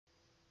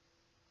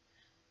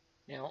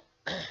You know,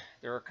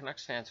 there are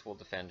Canucks fans who will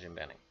defend Jim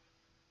Benning,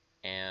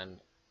 and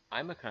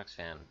I'm a Canucks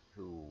fan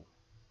who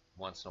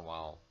once in a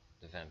while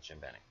defends Jim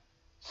Benning.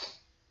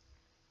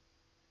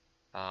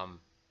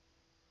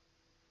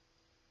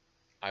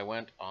 I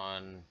went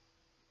on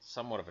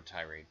somewhat of a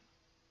tirade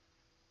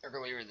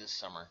earlier this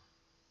summer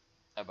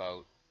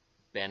about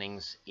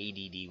Benning's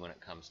ADD when it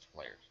comes to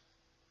players.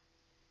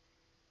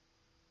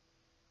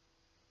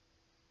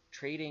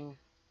 Trading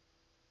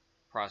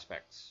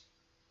prospects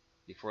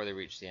before they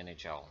reach the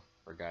NHL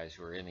for guys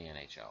who are in the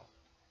NHL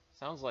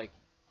sounds like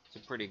it's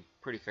a pretty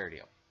fair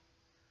deal,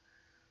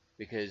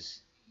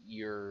 because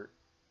you're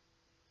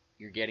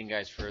getting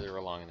guys further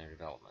along in their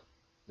development.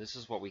 This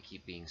is what we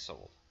keep being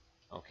sold.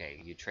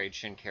 Okay, you trade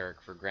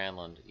Shinkaruk for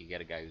Granlund, you get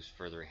a guy who's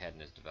further ahead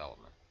in his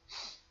development.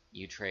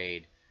 You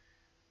trade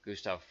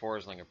Gustav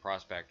Forsling, a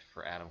prospect,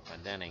 for Adam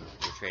Clendening,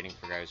 you're trading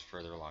for guys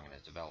further along in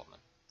his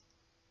development.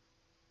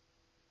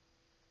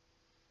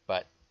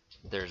 But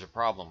there's a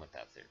problem with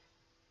that theory.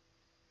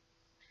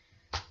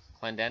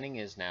 Clendening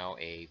is now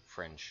a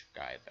fringe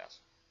guy at best.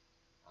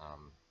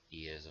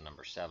 He is a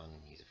number 7,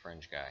 he's a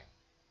fringe guy.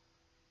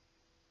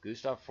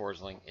 Gustav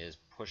Forsling is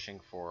pushing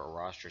for a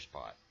roster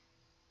spot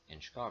in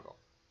Chicago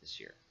this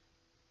year.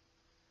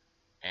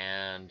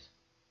 And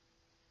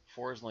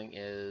Forsling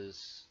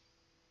is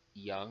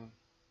young,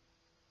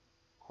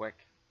 quick,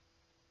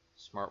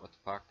 smart with the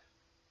puck,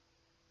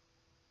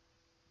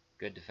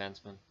 good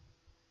defenseman.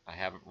 I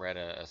haven't read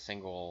a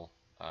single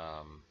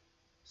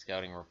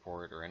scouting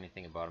report or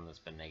anything about him that's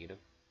been negative.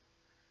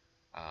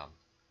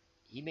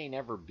 He may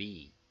never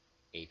be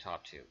a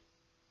top 2.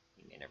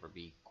 He may never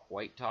be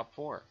quite top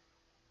 4.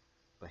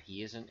 But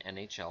he is an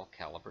NHL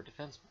caliber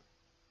defenseman.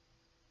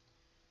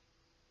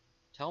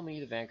 Tell me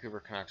the Vancouver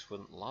Canucks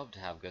wouldn't love to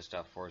have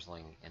Gustav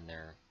Forsling in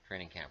their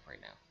training camp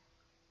right now.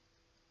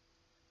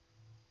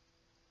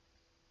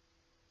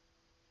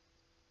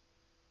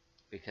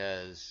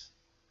 Because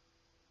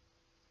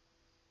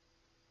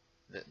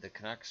the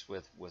Canucks,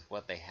 with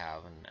what they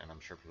have, and I'm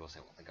sure people say,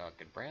 well, they got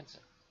good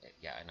Branson.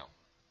 Yeah, I know.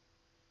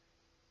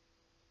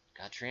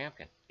 Got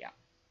Triamkin. Yeah.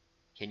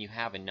 Can you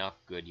have enough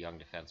good young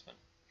defensemen?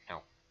 No.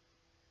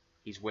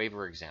 He's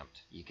waiver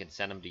exempt. You can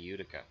send him to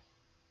Utica.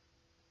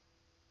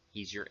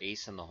 He's your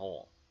ace in the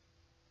hole.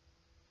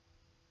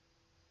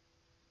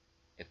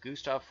 If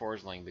Gustav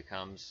Forsling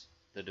becomes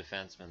the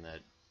defenseman that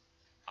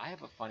I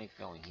have a funny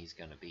feeling he's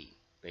going to be,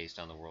 based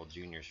on the World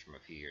Juniors from a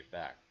few years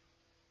back,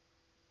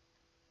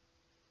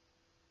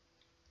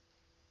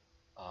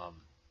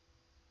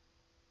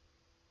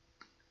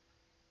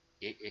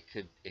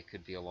 it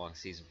could be a long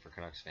season for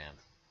Canucks fans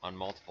on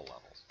multiple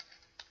levels.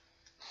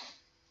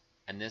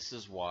 And this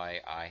is why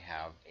I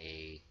have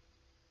a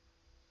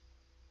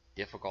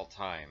difficult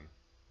time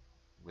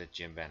with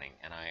Jim Benning,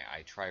 and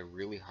I try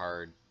really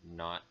hard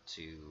not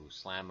to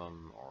slam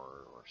him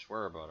or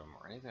swear about him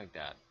or anything like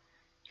that,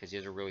 because he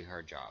has a really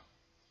hard job.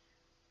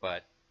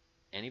 But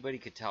anybody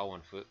could tell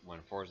when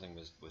Forsling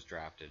was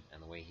drafted,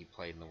 and the way he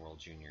played in the World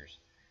Juniors,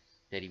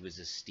 that he was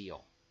a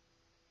steal.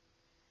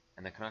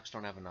 And the Canucks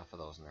don't have enough of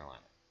those in their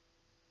lineup.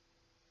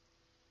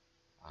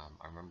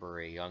 I remember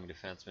a young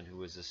defenseman who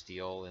was a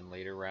steal in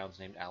later rounds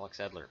named Alex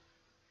Edler.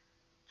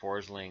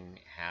 Forsling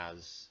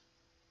has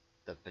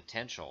the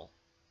potential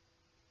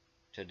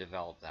to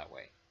develop that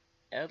way.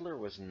 Edler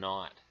was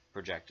not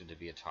projected to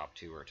be a top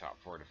 2 or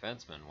top 4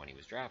 defenseman when he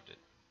was drafted.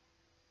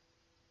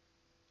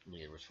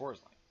 Neither was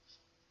Forsling.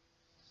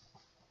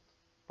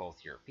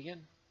 Both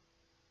European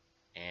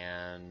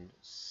and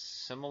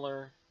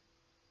similar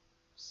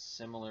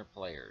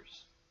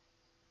players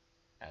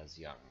as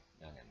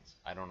youngins.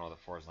 I don't know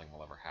that Forsling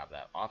will ever have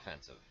that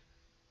offensive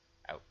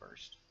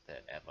outburst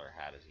that Edler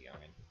had as a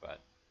youngin, but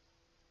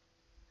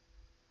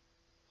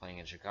playing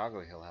in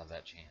Chicago, he'll have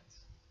that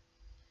chance.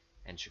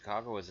 And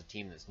Chicago is a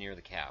team that's near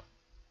the cap.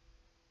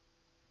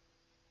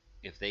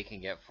 If they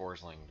can get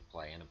Forsling to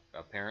play, and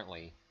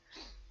apparently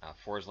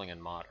Forsling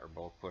and Motte are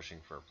both pushing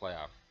for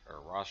playoff or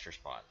roster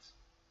spots.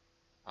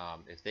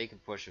 If they can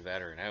push a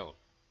veteran out,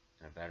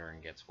 and a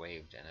veteran gets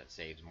waived and it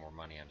saves more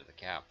money under the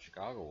cap,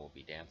 Chicago will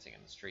be dancing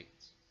in the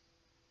streets.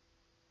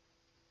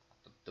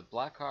 The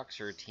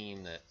Blackhawks are a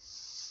team that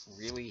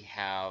really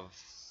have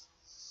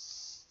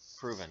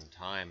proven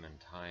time and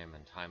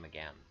time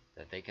again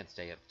that they can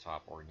stay at the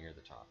top or near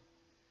the top.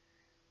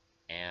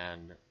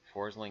 And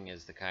Forsling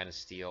is the kind of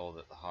steal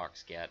that the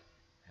Hawks get,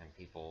 and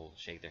people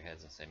shake their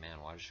heads and say, man,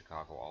 why does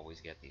Chicago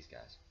always get these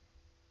guys?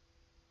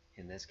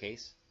 In this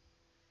case,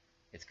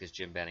 it's because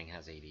Jim Benning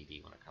has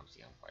ADD when it comes to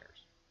young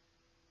players.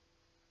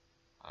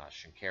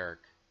 Shinkaruk,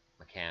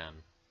 McCann,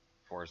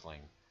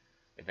 Forsling,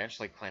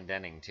 eventually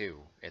Clendening too.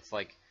 It's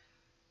like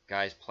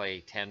guys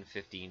play 10,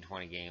 15,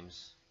 20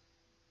 games,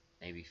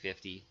 maybe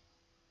 50,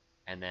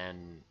 and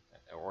then,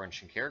 or in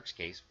Shinkaruk's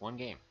case, 1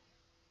 game.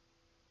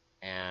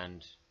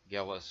 And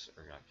Gillis,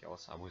 or not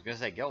Gillis, I was going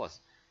to say Gillis,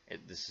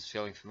 this is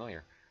feeling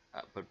familiar,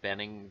 but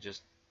Benning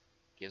just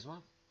gives them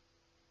up.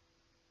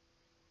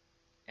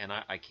 And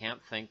I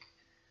can't think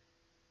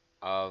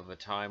of a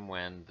time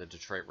when the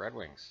Detroit Red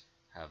Wings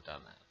have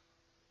done that.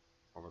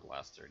 over the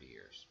last 30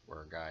 years,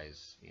 where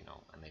guys, you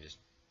know, and they just,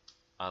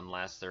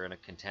 unless they're in a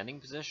contending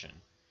position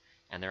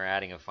and they're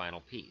adding a final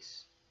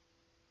piece.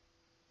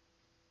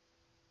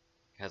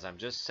 Because I'm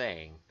just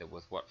saying that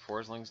with what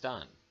Forsling's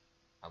done,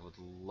 I would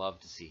love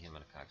to see him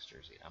in a Canucks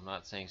jersey. I'm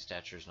not saying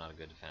Stetcher's not a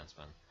good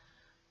defenseman,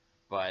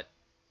 but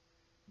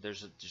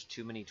there's just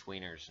too many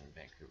tweeners in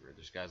Vancouver.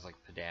 There's guys like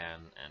Padan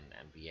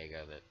and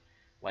Viega that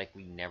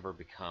likely never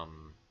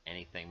become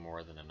anything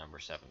more than a number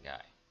 7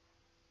 guy.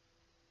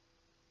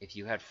 If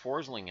you had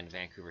Forsling in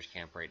Vancouver's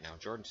camp right now,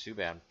 Jordan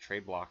Subban,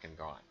 trade block and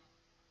gone.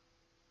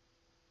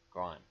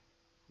 Gone.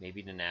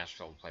 Maybe to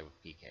Nashville to play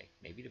with PK.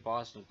 Maybe to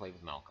Boston to play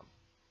with Malcolm.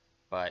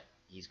 But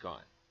he's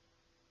gone.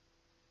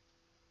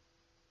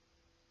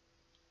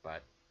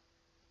 But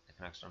the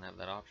Canucks don't have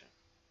that option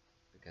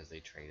because they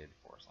traded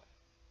Forsling.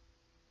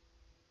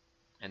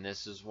 And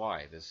this is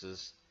why. This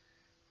is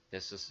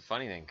the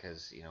funny thing,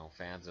 because, you know,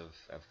 fans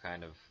have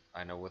kind of,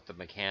 I know with the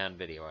McCann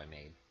video I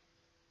made,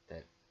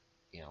 that,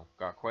 you know,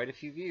 got quite a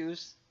few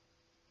views,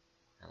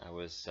 and I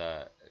was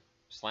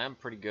slammed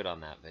pretty good on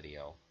that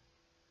video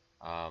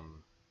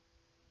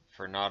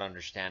for not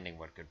understanding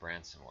what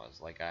Goodbranson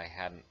was. Like, I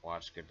hadn't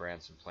watched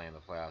Goodbranson play in the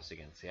playoffs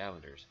against the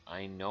Islanders.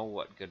 I know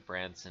what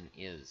Goodbranson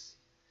is.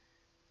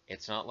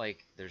 It's not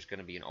like there's going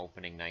to be an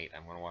opening night,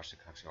 I'm going to watch the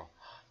Canucks and go,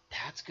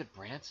 that's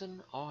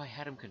Goodbranson? Oh, I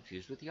had him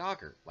confused with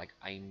Yager. Like,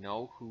 I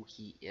know who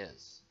he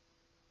is.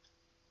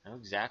 I know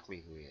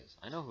exactly who he is.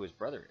 I know who his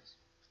brother is.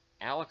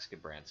 Alex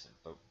Goodbranson,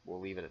 but we'll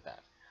leave it at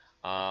that.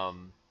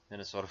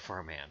 Minnesota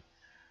farmhand.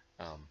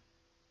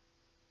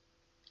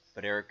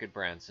 But Eric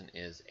Goodbranson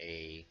is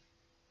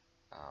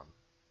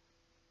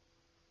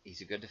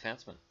he's a good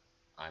defenseman.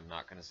 I'm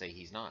not going to say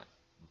he's not.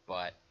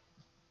 But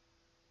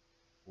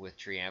with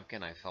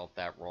Triamkin, I felt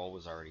that role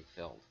was already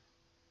filled.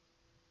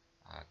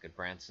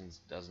 Goodbranson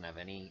doesn't have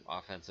any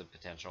offensive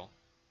potential.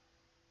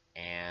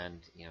 And,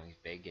 you know, he's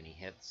big and he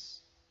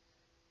hits.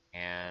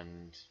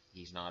 And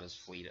he's not as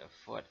fleet of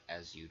foot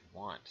as you'd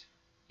want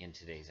in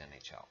today's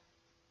NHL.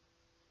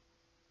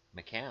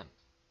 McCann,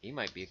 he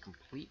might be a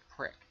complete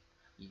prick.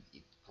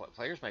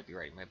 Players might be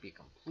right. He might be a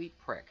complete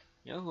prick.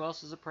 You know who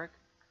else is a prick?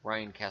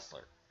 Ryan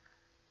Kesler.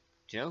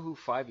 Do you know who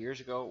 5 years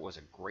ago was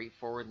a great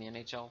forward in the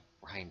NHL?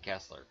 Ryan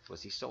Kesler.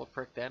 Was he still a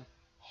prick then?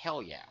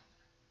 Hell yeah.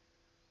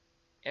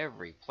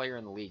 Every player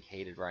in the league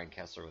hated Ryan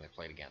Kesler when they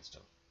played against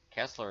him.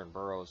 Kesler and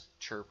Burroughs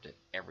chirped at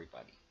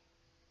everybody.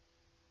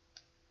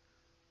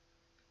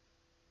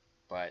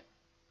 But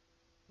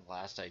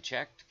last I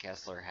checked,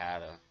 Kesler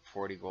had a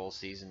 40-goal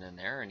season in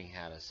there, and he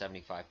had a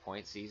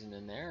 75-point season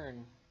in there,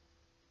 and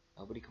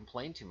nobody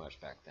complained too much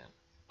back then.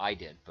 I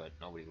did, but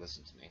nobody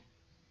listened to me.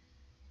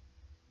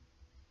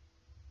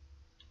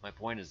 My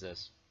point is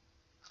this.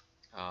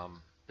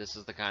 This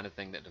is the kind of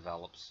thing that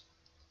develops,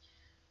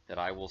 that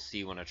I will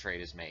see when a trade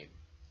is made.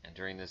 And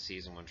during this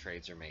season when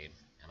trades are made,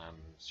 and I'm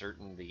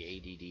certain the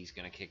ADD is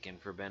going to kick in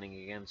for Benning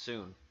again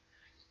soon,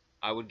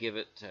 I would give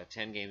it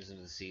 10 games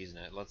into the season.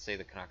 Let's say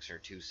the Canucks are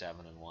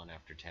 2-7-1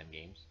 after 10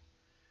 games.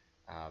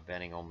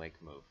 Benning will make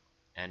a move.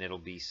 And it'll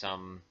be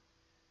some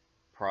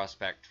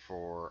prospect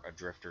for a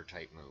drifter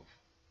type move.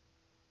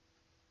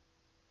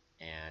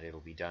 And it'll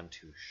be done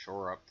to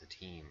shore up the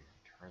team,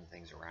 turn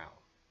things around.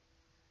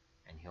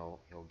 And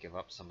he'll give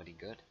up somebody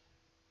good.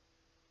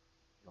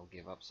 He'll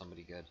give up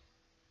somebody good.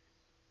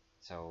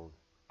 So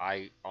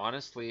I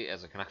honestly,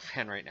 as a Canuck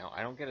fan right now,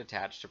 I don't get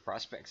attached to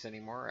prospects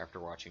anymore after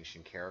watching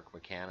Shinkaruk,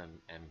 McCann,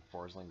 and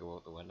Forsling go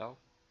out the window.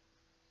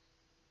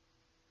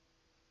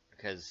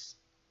 Because,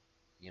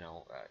 you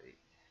know,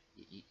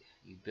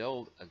 you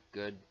build a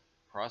good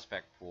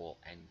prospect pool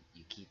and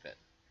you keep it.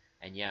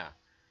 And yeah,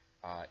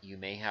 you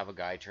may have a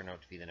guy turn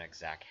out to be the next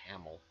Zach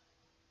Hamill,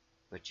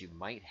 but you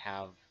might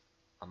have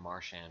a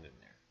Marchand in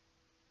there.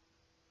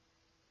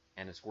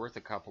 And it's worth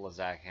a couple of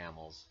Zach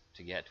Hamills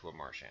to get to a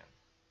Marchand.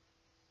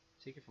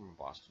 Take it from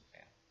a Boston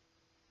fan.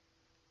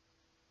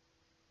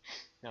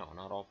 No,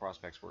 not all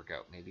prospects work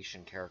out. Maybe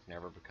Shinkaruk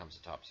never becomes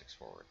a top 6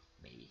 forward.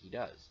 Maybe he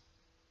does.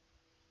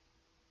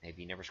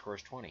 Maybe he never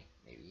scores 20.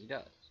 Maybe he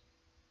does.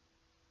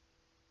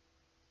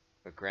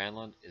 But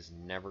Granlund is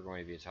never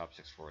going to be a top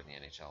 6 forward in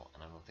the NHL,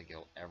 and I don't think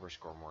he'll ever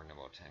score more than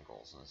about 10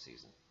 goals in a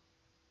season.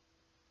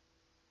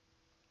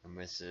 And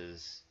this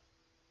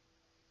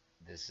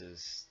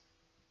is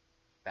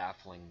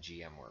baffling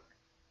GM work.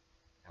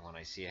 And when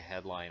I see a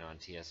headline on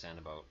TSN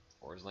about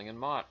Forsling and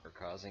Motte are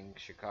causing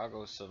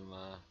Chicago some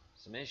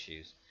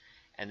issues,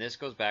 and this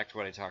goes back to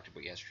what I talked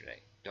about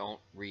yesterday. Don't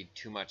read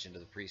too much into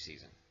the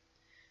preseason.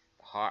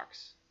 The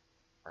Hawks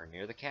are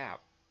near the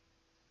cap,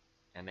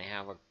 and they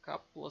have a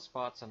couple of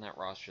spots on that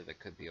roster that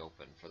could be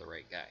open for the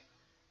right guy.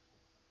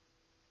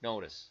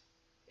 Notice,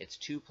 it's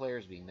 2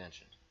 players being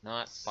mentioned,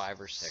 not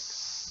 5 or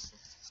 6.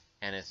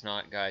 And it's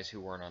not guys who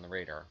weren't on the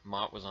radar.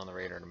 Motte was on the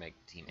radar to make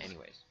the team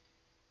anyways.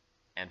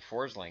 And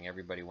Forsling,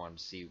 everybody wanted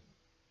to see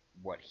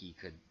what he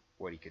could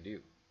do.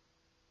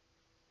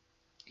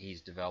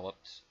 He's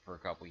developed for a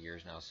couple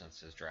years now since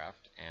his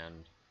draft,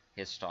 and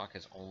his stock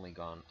has only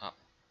gone up.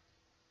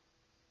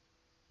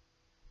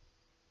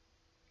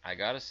 I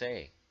gotta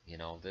say, You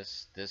know,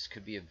 this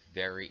could be a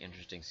very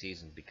interesting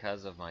season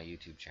because of my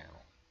YouTube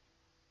channel.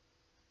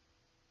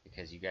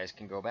 Because you guys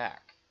can go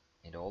back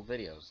into old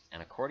videos,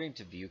 and according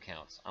to view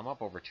counts, I'm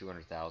up over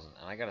 200,000,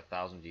 and I got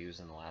 1,000 views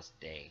in the last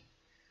day.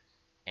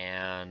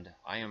 And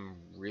I am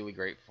really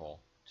grateful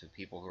to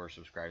people who are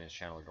subscribing to this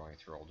channel or going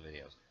through old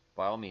videos.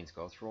 By all means,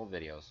 go through old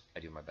videos.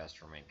 I do my best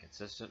to remain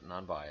consistent and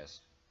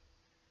unbiased.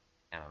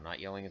 And I'm not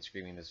yelling and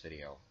screaming in this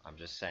video. I'm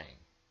just saying.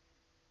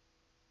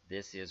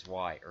 This is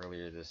why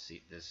earlier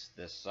this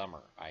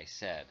summer I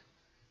said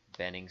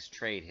Benning's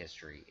trade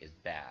history is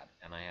bad.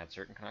 And I had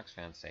certain Canucks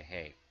fans say,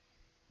 hey,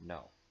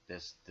 no,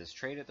 this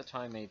trade at the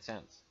time made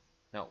sense.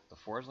 No, the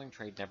Forsling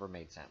trade never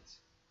made sense.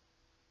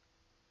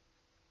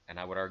 And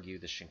I would argue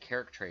the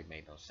Shinkarik trade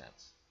made no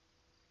sense.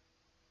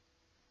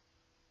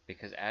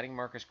 Because adding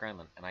Marcus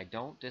Granlund, and I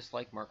don't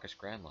dislike Marcus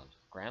Granlund.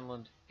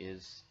 Granlund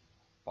is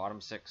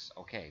bottom six,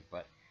 okay,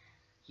 but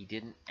he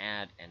didn't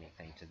add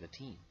anything to the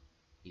team.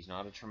 He's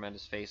not a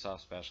tremendous face-off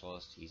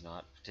specialist. He's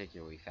not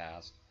particularly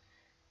fast.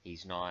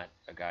 He's not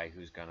a guy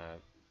who's going to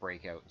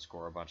break out and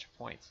score a bunch of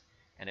points.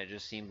 And it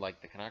just seemed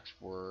like the Canucks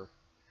were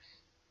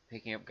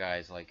picking up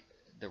guys like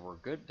there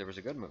was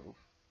a good move.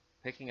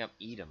 Picking up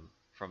Edom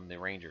from the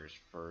Rangers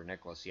for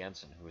Nicholas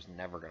Jensen, who was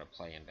never going to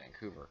play in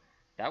Vancouver.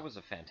 That was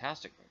a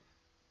fantastic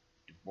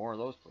move. More of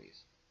those, please.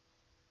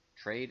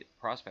 Trade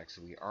prospects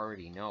that we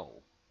already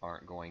know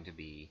aren't going to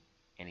be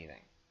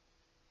anything.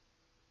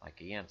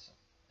 Like a Jensen.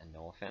 And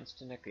no offense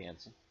to Nick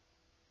Jensen,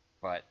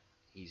 but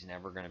he's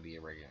never going to be a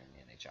regular in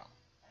the NHL.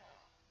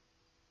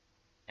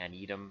 And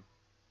Edom,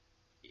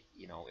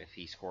 you know, if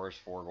he scores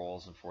 4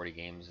 goals in 40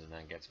 games and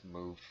then gets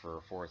moved for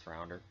a 4th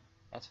rounder,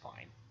 that's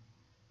fine.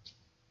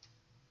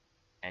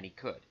 And he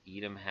could.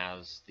 Edom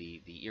has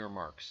the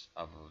earmarks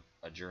of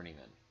a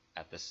journeyman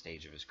at this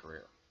stage of his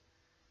career.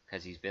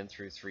 Because he's been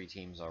through 3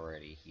 teams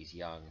already, he's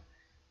young,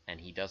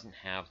 and he doesn't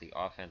have the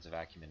offensive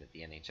acumen at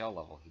the NHL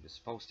level he was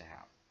supposed to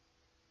have.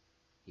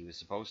 He was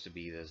supposed to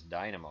be this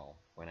dynamo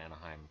when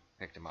Anaheim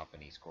picked him up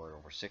and he scored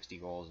over 60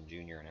 goals in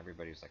junior, and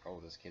everybody was like, oh,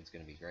 this kid's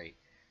going to be great.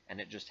 And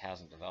it just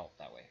hasn't developed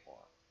that way for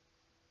him.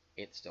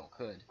 It still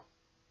could.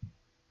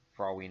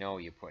 For all we know,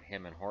 you put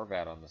him and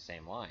Horvat on the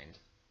same line,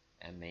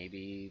 and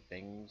maybe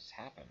things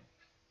happen.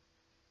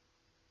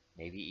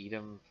 Maybe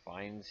Edom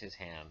finds his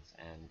hands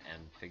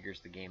and figures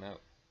the game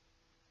out.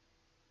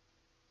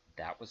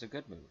 That was a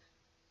good move.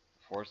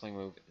 The Forsling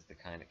move is the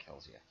kind that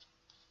kills you.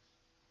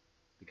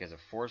 Because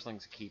if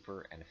Forsling's a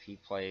keeper, and if he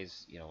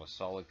plays, you know, a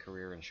solid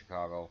career in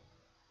Chicago,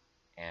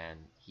 and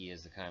he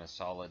is the kind of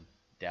solid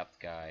depth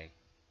guy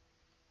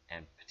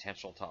and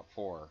potential top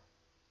 4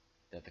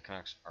 that the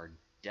Canucks are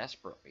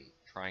desperately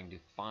trying to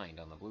find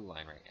on the blue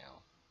line right now.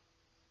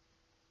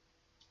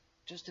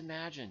 Just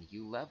imagine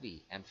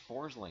Ulevy and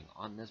Forsling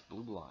on this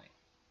blue line.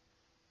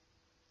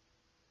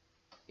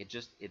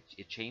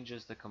 It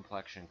changes the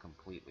complexion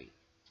completely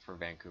for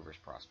Vancouver's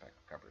prospect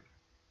cupboard.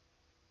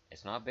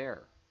 It's not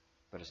bare,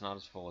 but it's not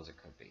as full as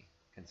it could be,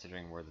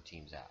 considering where the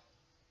team's at.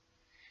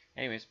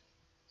 Anyways,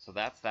 so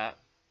that's that.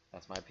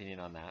 That's my opinion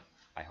on that.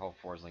 I hope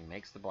Forsling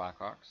makes the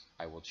Blackhawks.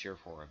 I will cheer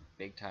for him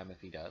big time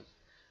if he does.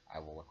 I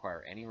will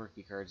acquire any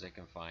rookie cards I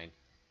can find,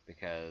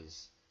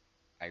 because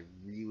I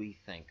really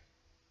think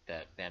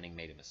that Benning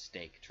made a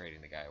mistake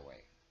trading the guy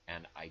away.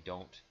 And I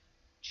don't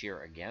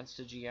cheer against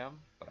a GM,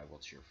 but I will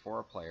cheer for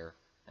a player,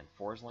 and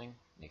Forsling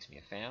makes me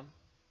a fan,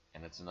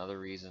 and it's another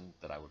reason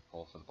that I would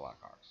pull for the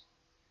Blackhawks.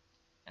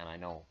 And I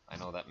know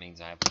that means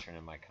I have to turn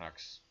in my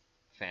Canucks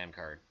fan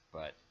card,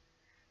 but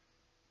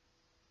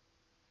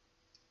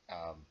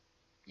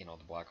you know,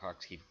 the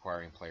Blackhawks keep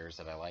acquiring players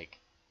that I like,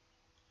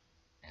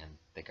 and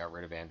they got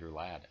rid of Andrew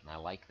Ladd, and I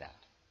like that.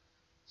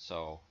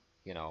 So,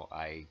 you know,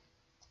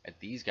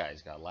 these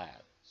guys got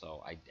Ladd,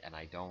 so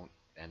I don't,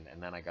 and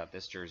then I got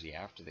this jersey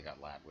after they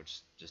got Ladd, which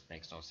just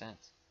makes no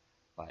sense.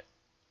 But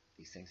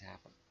these things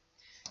happen.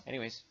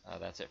 Anyways,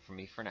 that's it from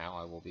me for now.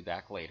 I will be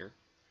back later.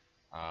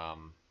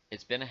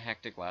 It's been a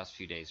hectic last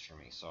few days for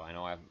me, so I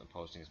know I haven't been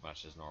posting as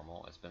much as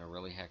normal. It's been a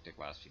really hectic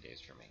last few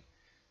days for me.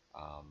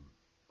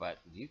 But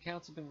view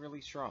counts have been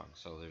really strong,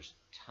 so there's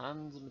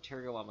tons of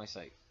material on my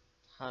site.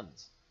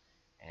 Tons.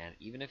 And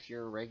even if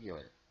you're a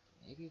regular,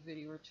 maybe a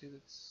video or 2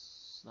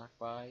 that's snuck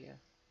by you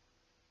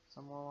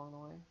somewhere along the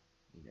way.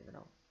 You never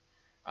know.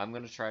 I'm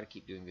going to try to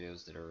keep doing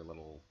videos that are a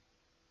little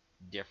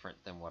different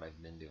than what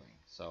I've been doing.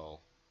 So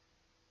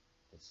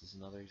this is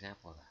another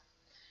example of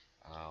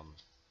that.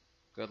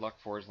 Good luck,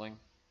 Forsling.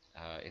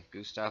 If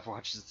Gustav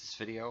watches this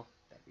video,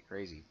 that'd be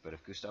crazy. But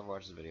if Gustav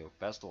watches the video,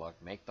 best of luck.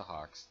 Make the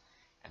Hawks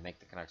and make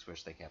the Canucks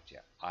wish they kept you.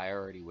 I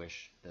already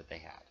wish that they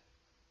had.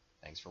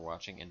 Thanks for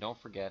watching, and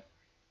don't forget,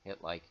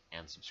 hit like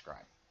and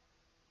subscribe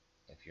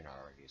if you're not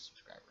already a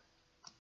subscriber.